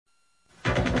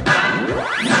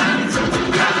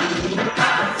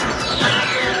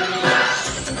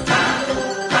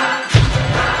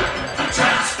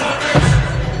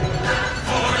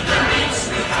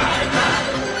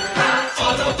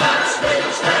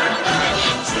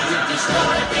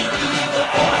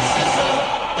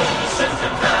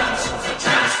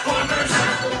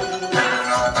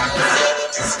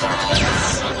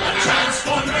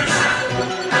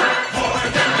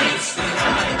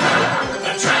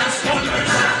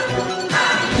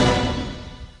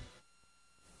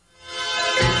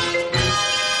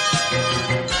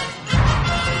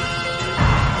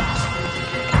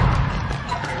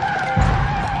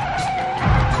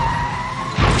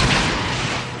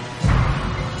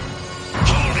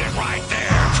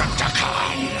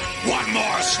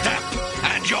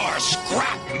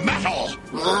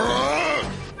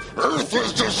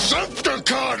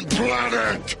Triptychon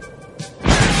planet!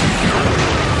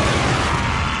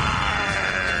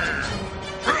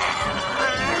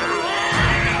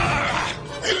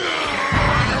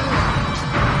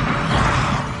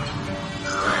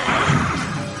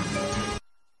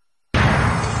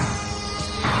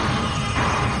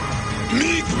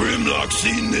 Me Grimlock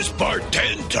seen this part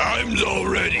 10 times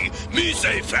already. Me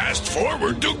say fast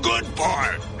forward to good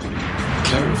part.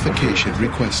 Clarification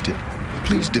requested.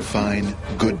 Please define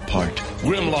good part.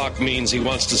 Grimlock means he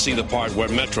wants to see the part where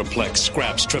Metroplex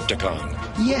scraps Trypticon.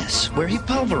 Yes, where he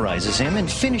pulverizes him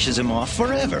and finishes him off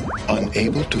forever.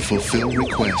 Unable to fulfill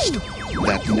request.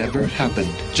 That never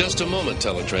happened. Just a moment,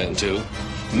 Teletran 2.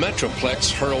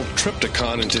 Metroplex hurled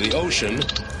Trypticon into the ocean,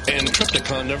 and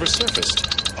Trypticon never surfaced.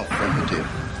 Affirmative.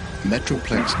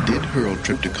 Metroplex did hurl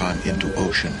Trypticon into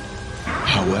ocean.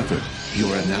 However,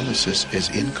 your analysis is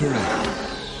incorrect.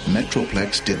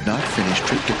 Metroplex did not finish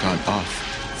Trypticon off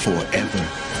forever.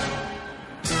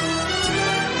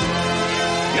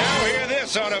 Now hear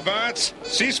this, Autobots.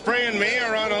 Sea Spray and me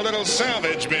are on a little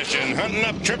salvage mission, hunting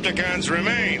up Trypticon's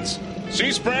remains.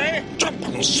 Sea Spray?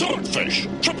 Swordfish!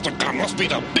 Trypticon must be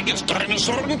the biggest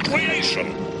dinosaur in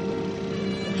creation!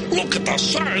 Look at the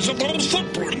size of those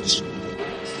footprints!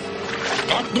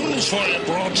 Got news for you,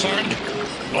 Broadside.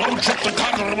 No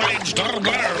Trypticon remains down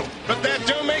there. But that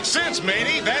don't make sense,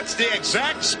 matey. That's the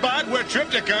exact spot where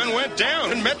Trypticon went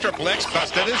down and Metroplex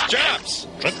busted his chops.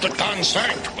 Trypticon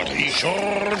sank, but he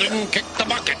sure didn't kick the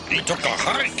bucket. He took a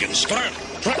hike instead.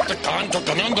 Trypticon took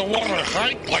an underwater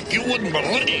hike like you wouldn't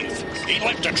believe. He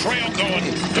left a trail going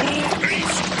due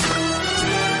east.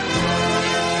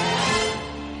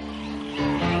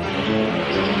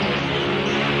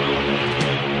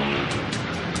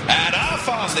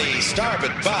 On the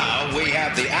starboard bow, we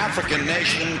have the African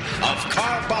nation of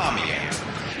Carbomia,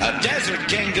 a desert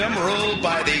kingdom ruled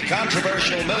by the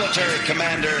controversial military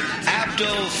commander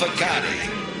Abdul Fakadi.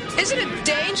 Isn't it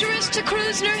dangerous to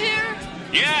cruise near here?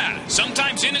 Yeah,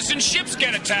 sometimes innocent ships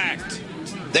get attacked.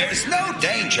 There's no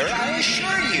danger, I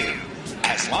assure you.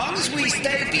 As long as we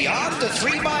stay beyond the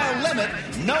 3-mile limit,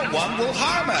 no one will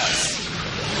harm us.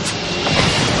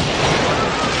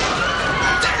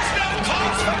 There's no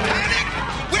cause for panic.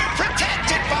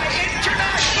 Protected by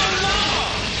international law!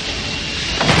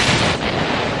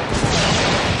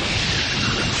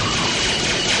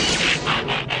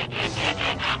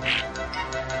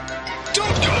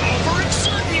 Don't go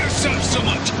overexerting yourself so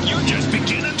much. You're just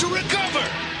beginning to recover.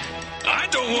 I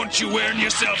don't want you wearing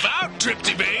yourself out,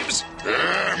 Tripty Babes.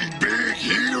 I'm big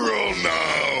hero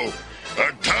now.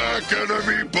 Attack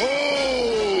enemy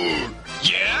boat!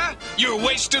 Yeah? You're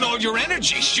wasting all your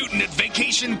energy shooting at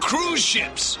vacation cruise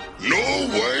ships. No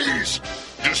waste!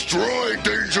 Destroy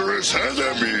dangerous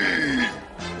enemy!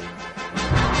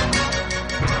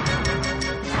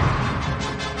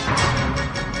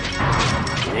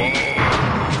 Whoa!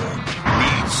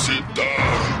 Please sit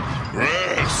down.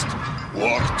 Rest.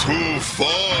 Walk too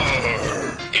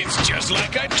far. It's just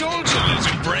like I told you,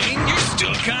 Lizard Brain. You're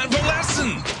still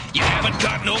convalescing. You haven't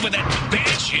gotten over that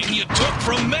bashing you took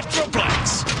from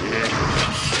Metroplex.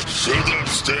 Should have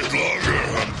stayed longer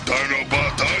on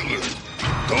Dinobot Island.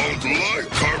 Don't like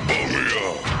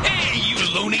Carbomia. Hey, you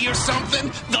loony or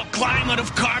something? The climate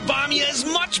of Carbomia is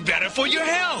much better for your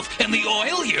health, and the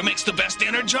oil here makes the best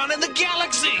energon in the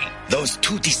galaxy. Those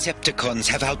two Decepticons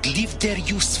have outlived their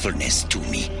usefulness to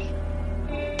me.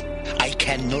 I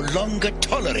can no longer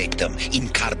tolerate them in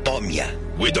Carbomia.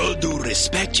 With all due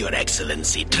respect, Your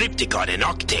Excellency, Trypticon and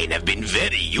Octane have been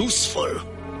very useful.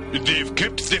 They've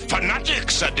kept the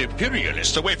fanatics and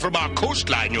imperialists away from our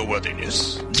coastline, Your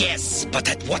Worthiness. Yes, but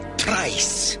at what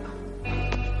price?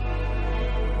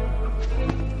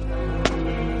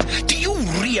 Do you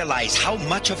realize how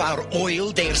much of our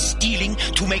oil they're stealing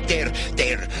to make their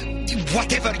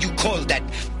whatever you call that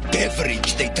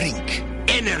beverage they drink?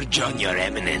 Energon, Your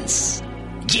Eminence.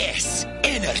 Yes,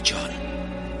 Energon.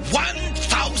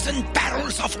 1,000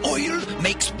 barrels of oil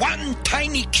makes one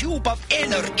tiny cube of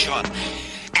Energon.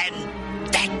 And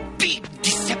that big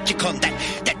Decepticon,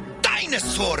 that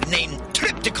dinosaur named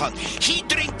Trypticon, he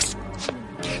drinks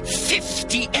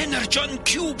 50 Energon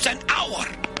cubes an hour.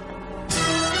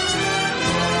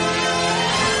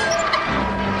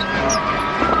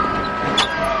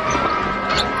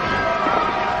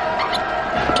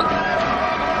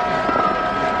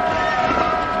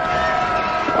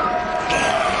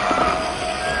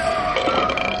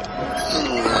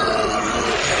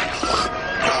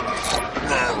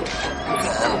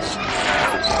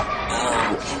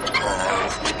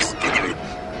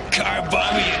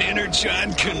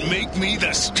 Energon can make me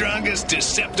the strongest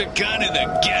Decepticon in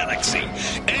the galaxy.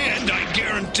 And I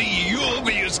guarantee you'll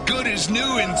be as good as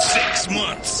new in 6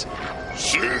 months.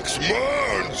 6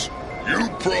 months? You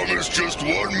promised just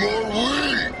 1 more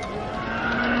week.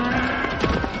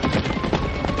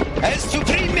 As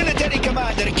Supreme Military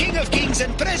Commander, King of Kings,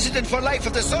 and President for life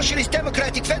of the Socialist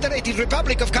Democratic Federated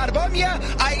Republic of Carbomia,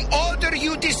 I order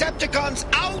you Decepticons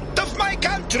out of my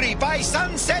country by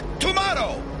sunset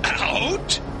tomorrow.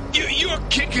 Out? You're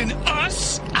kicking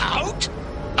us out?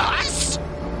 Us?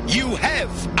 You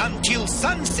have until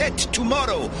sunset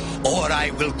tomorrow, or I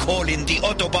will call in the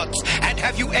Autobots and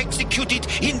have you executed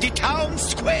in the town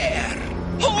square.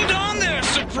 Hold on there,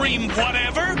 Supreme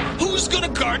Whatever. Who's gonna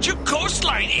guard your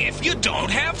coastline if you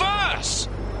don't have us?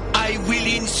 I will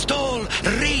install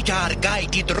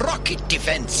radar-guided rocket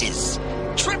defenses.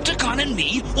 Trypticon and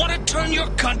me want to turn your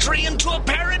country into a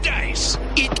paradise.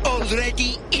 It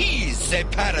already is a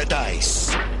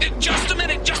paradise. Just a minute.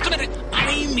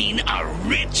 I mean a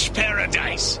rich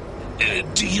paradise.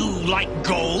 Do you like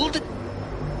gold?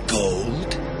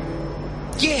 Gold?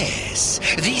 Yes,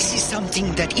 this is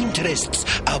something that interests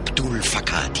Abdul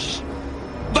Fakadi.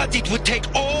 But it would take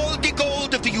all the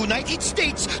gold of the United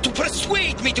States to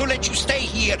persuade me to let you stay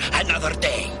here another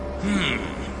day.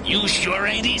 You sure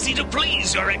ain't easy to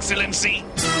please, Your Excellency.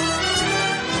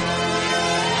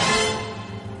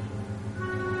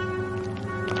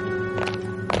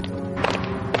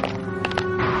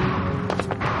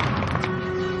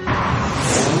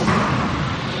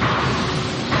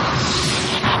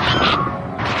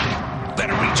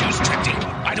 Better reduce Triptych.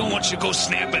 I don't want you to go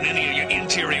snapping any of your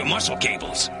interior muscle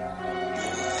cables.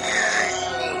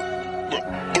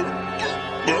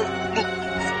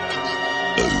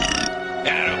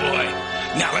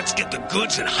 Now let's get the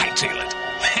goods and hightail it.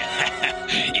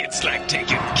 It's like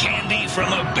taking candy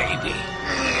from a baby.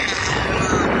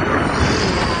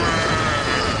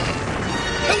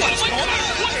 What's going on?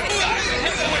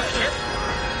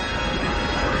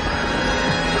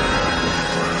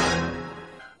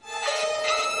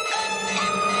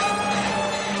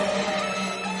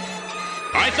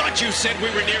 I thought you said we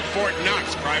were near Fort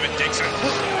Knox, Private Dixon.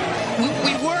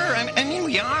 We were. I mean,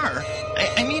 we are.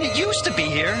 I mean, it used to be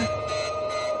here.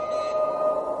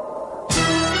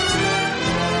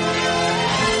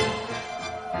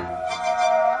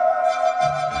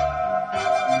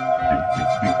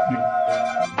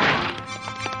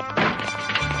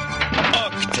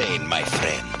 Octane, my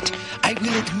friend, I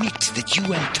will admit that you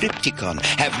and Trypticon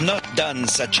have not done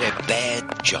such a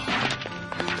bad job.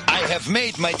 I have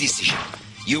made my decision.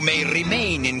 You may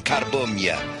remain in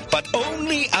Carbomia, but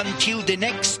only until the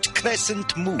next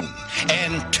crescent moon.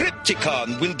 And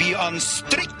Trypticon will be on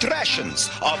strict rations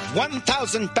of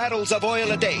 1,000 barrels of oil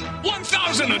a day.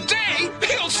 1,000 a day?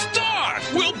 He'll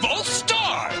starve! We'll both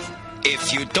starve!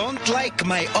 If you don't like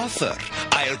my offer,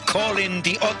 I'll call in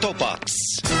the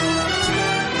Autobots.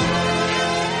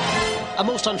 A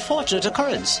most unfortunate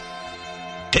occurrence.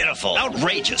 Pitiful.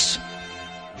 Outrageous.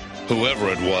 Whoever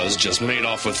it was just made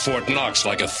off with Fort Knox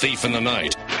like a thief in the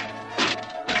night.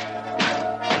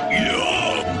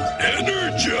 Yum!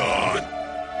 Energon!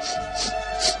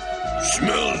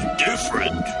 Smells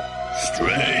different.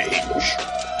 Strange.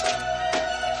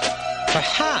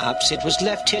 Perhaps it was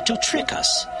left here to trick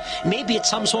us. Maybe it's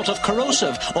some sort of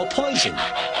corrosive or poison.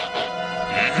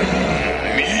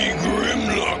 Me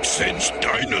Grimlock sense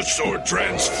dinosaur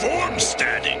transform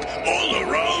static all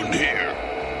around here.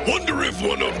 Wonder if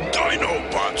one of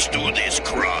Dinobots do this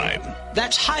crime.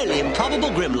 That's highly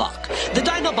improbable, Grimlock. The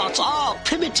Dinobots are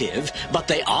primitive, but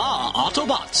they are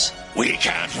Autobots. We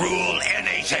can't rule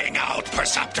anything out,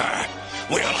 Perceptor.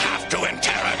 We'll have to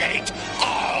interrogate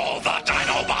all the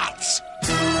Dinobots.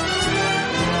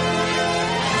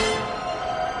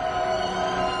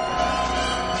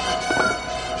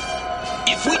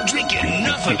 If we drink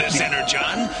enough of this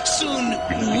Energon, soon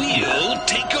we'll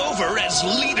take over as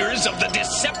leaders of the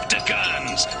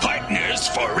Decepticons, partners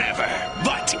forever.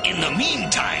 But in the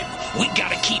meantime, we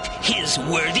gotta keep His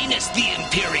Worthiness the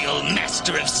Imperial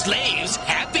Master of Slaves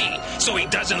happy, so he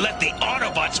doesn't let the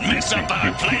Autobots mess up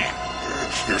our plan.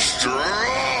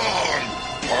 Strong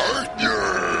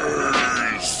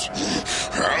partners.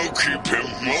 I'll keep him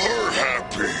more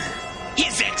happy.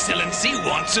 His Excellency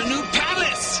wants a new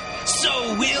palace,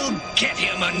 so we'll get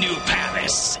him a new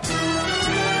palace.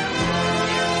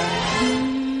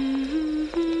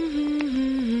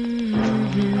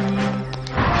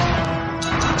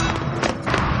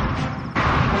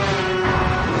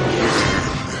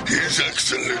 His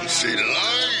Excellency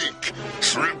like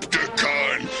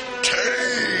Trypticon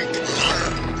take.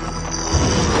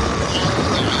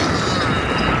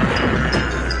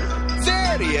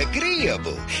 Very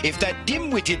agreeable. If that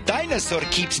dim-witted dinosaur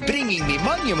keeps bringing me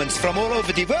monuments from all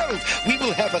over the world, we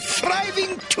will have a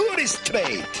thriving tourist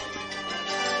trade.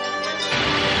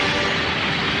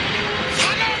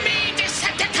 Follow me,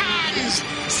 Decepticons!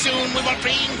 Soon we will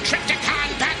bring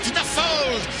Trypticon back to the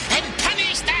fold and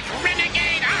punish that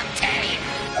renegade Octane!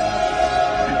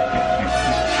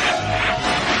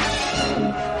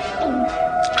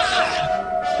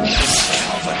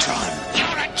 Galvatron!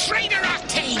 You're a traitor,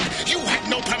 Octane! You had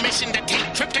no permission to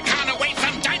take Trypticon away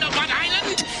from Dinobot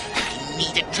Island! I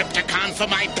needed Trypticon for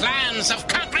my plans of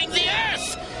conquering the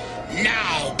Earth!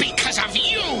 Now, because of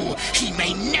you, he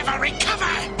may never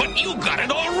recover! But you got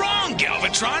it all wrong,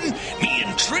 Galvatron! Me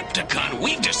and Trypticon,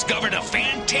 we've discovered a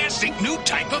fantastic new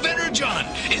type of energon!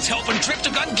 It's helping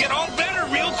Trypticon get all better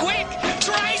real quick!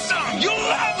 Try some! You'll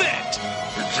love it!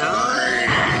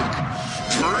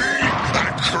 Drink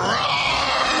the crush!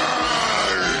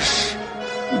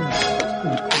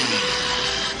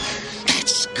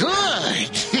 That's good!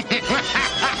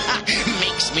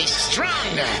 Makes me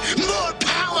stronger, more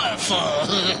powerful!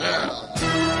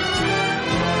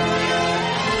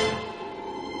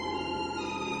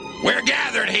 We're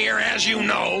gathered here, as you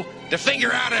know, to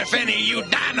figure out if any of you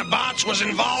Dinobots was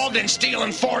involved in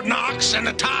stealing Fort Knox and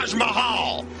the Taj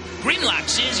Mahal. Grimlock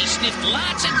says he sniffed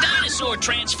lots of dinosaur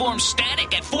transform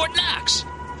static at Fort Knox.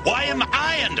 Why am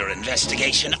I under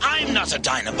investigation? I'm not a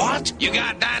Dinobot. You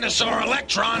got dinosaur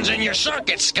electrons in your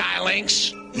circuit,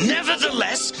 Skylinks.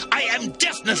 Nevertheless, I am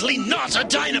definitely not a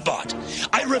Dinobot.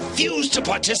 I refuse to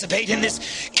participate in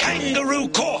this kangaroo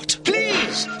court.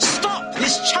 Please, stop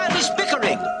this childish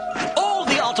bickering. All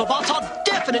the Autobots are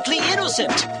definitely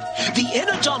innocent. The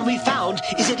energon we found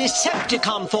is a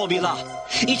Decepticon formula.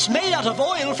 It's made out of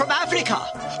oil from Africa,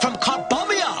 from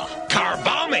Carbomia.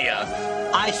 Carbomia?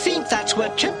 I think that's where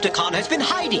Trypticon has been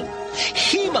hiding.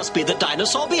 He must be the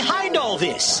dinosaur behind all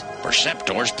this.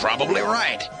 Perceptor's probably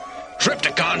right.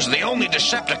 Trypticon's the only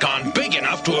Decepticon big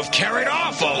enough to have carried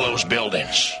off all those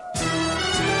buildings.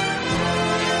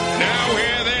 Now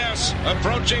hear this.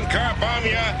 Approaching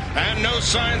Carbomia and no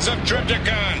signs of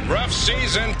Trypticon. Rough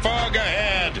season fog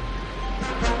ahead.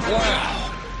 Wow.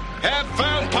 Have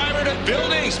found pirated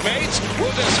buildings, mates.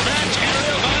 We'll dispatch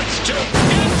aerial bots to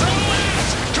SOS!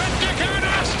 Trypticon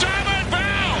off starboard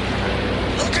bow!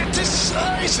 Look at the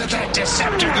size of that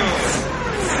Decepticon!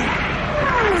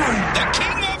 The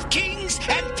King of Kings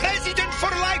and President for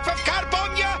Life of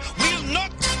Carbomia will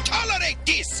not tolerate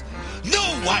this. No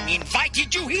one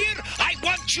invited you here. I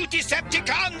want you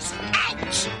Decepticons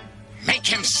out. Make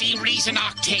him see reason,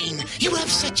 Octane. You have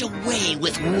such a way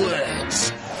with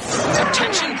words.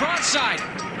 Attention broadside!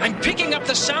 I'm picking up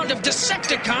the sound of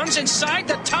Decepticons inside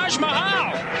the Taj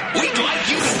Mahal! We'd like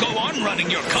you to go on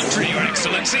running your country, Your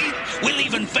Excellency. We'll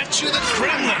even fetch you the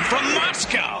Kremlin from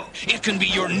Moscow. It can be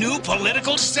your new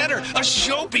political center, a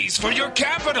showpiece for your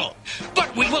capital.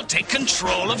 But we will take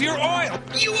control of your oil.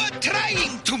 You are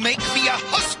trying to make me a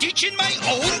hostage in my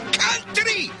own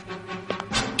country.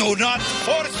 Do not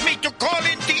force me to call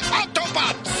in the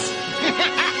Autobots.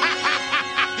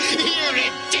 You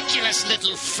ridiculous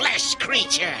little flesh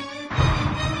creature.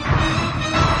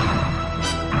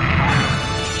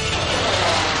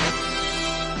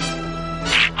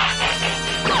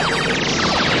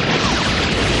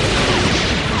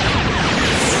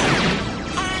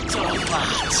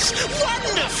 Autobots!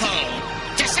 Wonderful!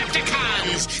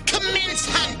 Decepticons, commence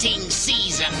hunting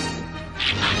season!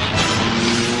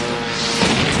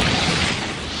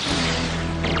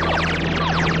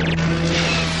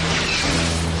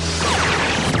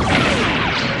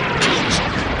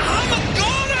 I'm a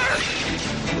goner!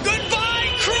 Goodbye,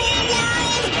 cruel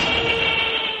world!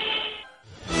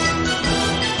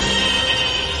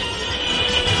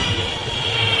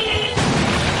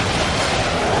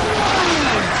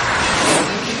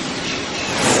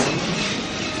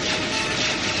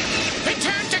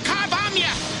 Return to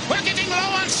Carbomia! We're getting low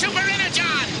on super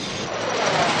energon!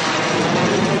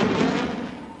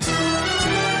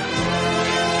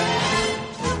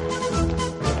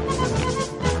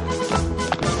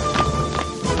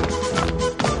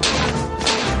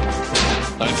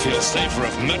 I'd feel safer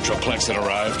if Metroplex had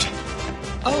arrived.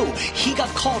 Oh, he got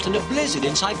caught in a blizzard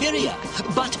in Siberia.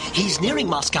 But he's nearing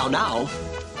Moscow now.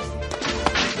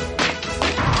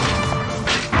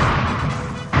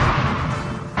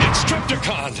 It's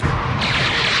Trypticon!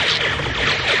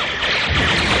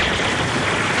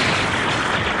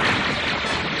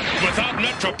 Without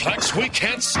Metroplex, we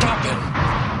can't stop him.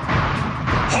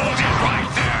 Hold it right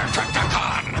there,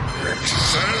 Trypticon!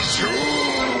 Says who?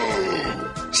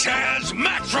 Says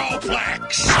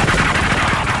Metroplex!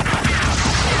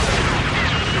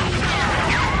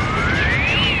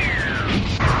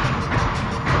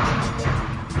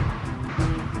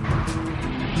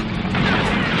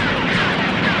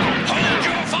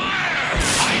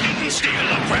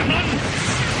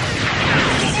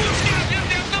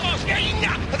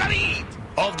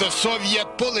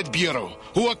 Soviet Politburo,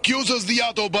 who accuses the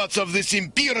Autobots of this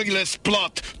imperialist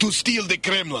plot to steal the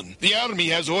Kremlin. The army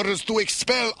has orders to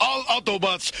expel all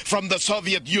Autobots from the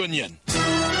Soviet Union.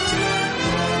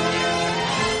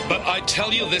 But I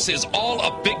tell you, this is all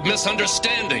a big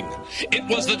misunderstanding. It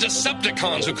was the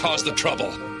Decepticons who caused the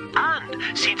trouble.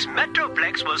 And since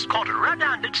Metroplex was caught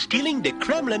red-handed stealing the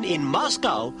Kremlin in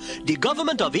Moscow, the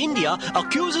government of India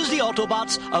accuses the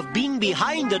Autobots of being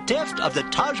behind the theft of the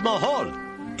Taj Mahal.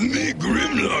 Me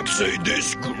Grimlock say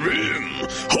this grim.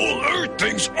 Whole Earth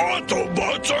thinks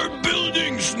Autobots are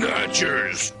building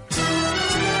snatchers.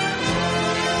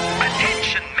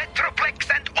 Attention, Metroplex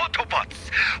and Autobots.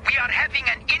 We are having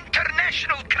an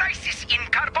international crisis in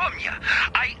Carbomia.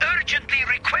 I urgently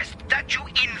request that you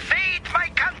invade my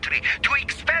country to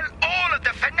expel all of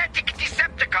the fanatic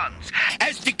Decepticons.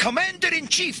 As the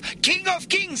Commander-in-Chief, King of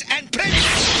Kings, and President...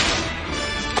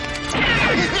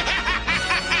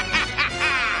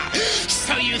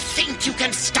 So you think you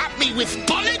can stop me with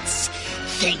bullets?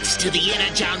 Thanks to the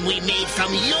energon we made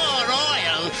from your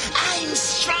oil, I'm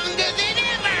stronger than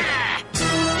ever!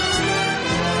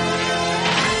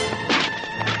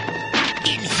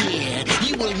 In here,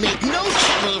 you will make no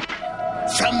trouble.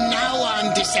 From now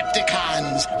on,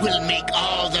 Decepticons, we'll make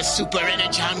all the super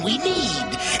energon we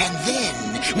need, and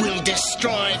then we'll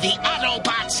destroy the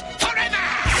Autobots forever!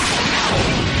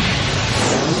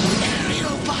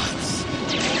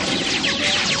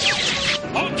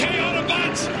 Okay,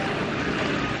 Autobots!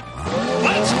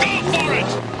 Let's go for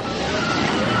it!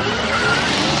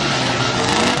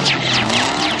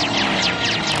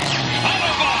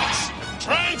 Autobots,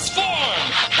 transform!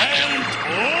 And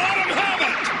let them have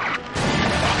it!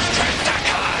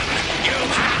 Triptychon,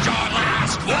 you've had your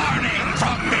last warning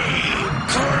from me!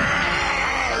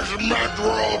 Crash,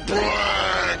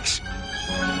 Metroplex!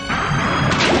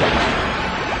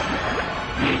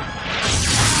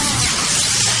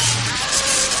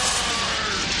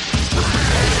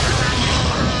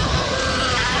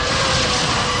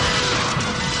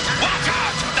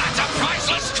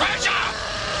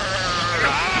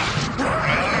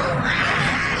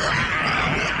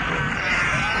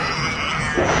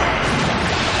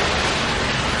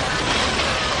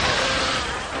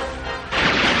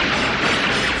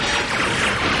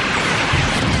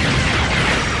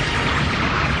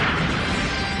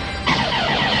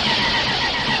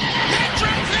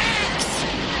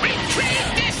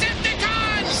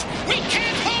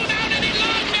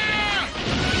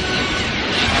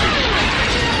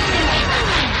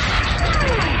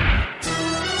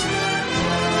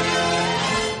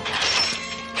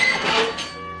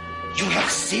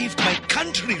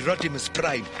 Rodimus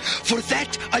Prime. For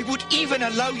that, I would even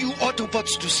allow you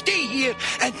Autobots to stay here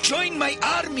and join my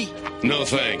army. No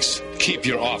thanks. Keep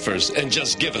your offers and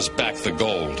just give us back the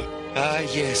gold. Ah,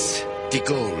 yes, the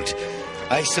gold.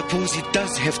 I suppose it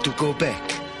does have to go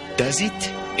back, does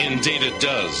it? Indeed it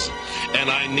does. And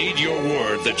I need your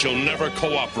word that you'll never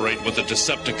cooperate with the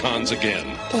Decepticons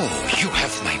again. Oh, you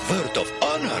have my word of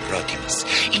honor, Rodimus.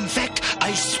 In fact,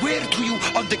 I swear to you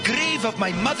on the grave of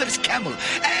my mother's camel,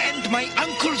 and my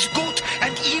uncle's goat,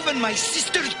 and even my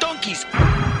sister's donkeys.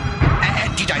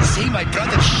 And did I say my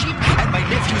brother's sheep and my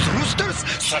nephew's roosters?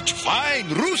 Such fine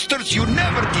roosters you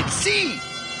never did see.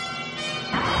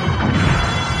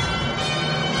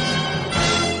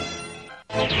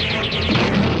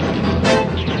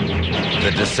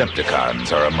 The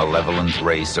Decepticons are a malevolent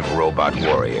race of robot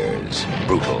warriors.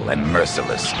 Brutal and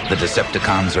merciless, the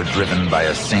Decepticons are driven by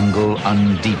a single,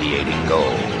 undeviating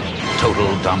goal: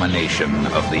 total domination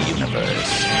of the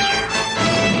universe.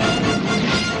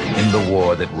 In the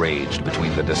war that raged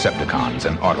between the Decepticons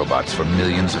and Autobots for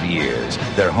millions of years,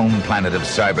 their home planet of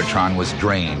Cybertron was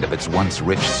drained of its once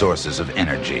rich sources of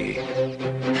energy.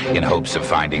 In hopes of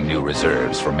finding new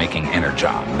reserves for making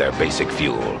energon their basic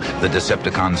fuel, the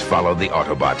Decepticons followed the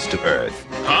Autobots to Earth.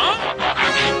 Huh?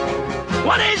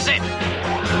 What is it?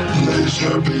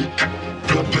 Laserbeak,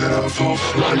 prepare for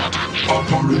flight.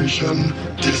 Operation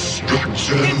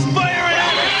Destruction.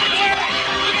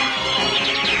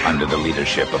 Under the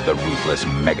leadership of the ruthless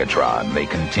Megatron, they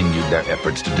continued their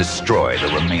efforts to destroy the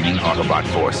remaining Autobot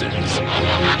forces.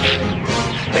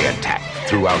 They attacked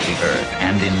throughout the Earth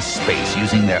and in space,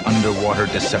 using their underwater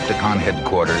Decepticon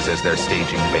headquarters as their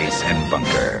staging base and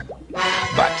bunker.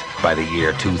 But by the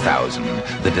year 2000,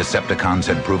 the Decepticons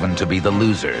had proven to be the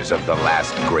losers of the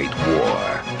last great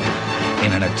war.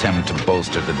 In an attempt to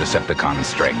bolster the Decepticon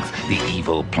strength, the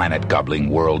evil planet-gobbling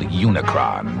world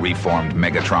Unicron reformed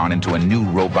Megatron into a new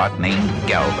robot named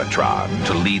Galvatron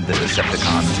to lead the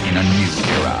Decepticons in a new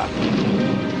era.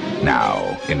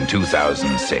 Now, in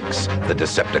 2006, the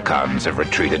Decepticons have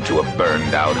retreated to a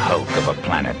burned-out hulk of a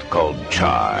planet called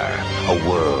Char, a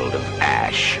world of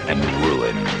ash and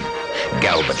ruin.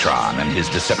 Galvatron and his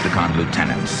Decepticon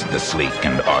lieutenants, the sleek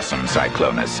and awesome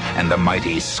Cyclonus, and the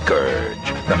mighty Scourge,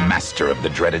 the master of the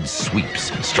dreaded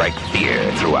sweeps, strike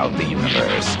fear throughout the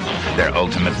universe. Their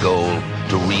ultimate goal,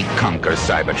 to reconquer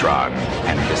Cybertron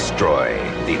and destroy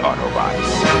the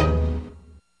Autobots.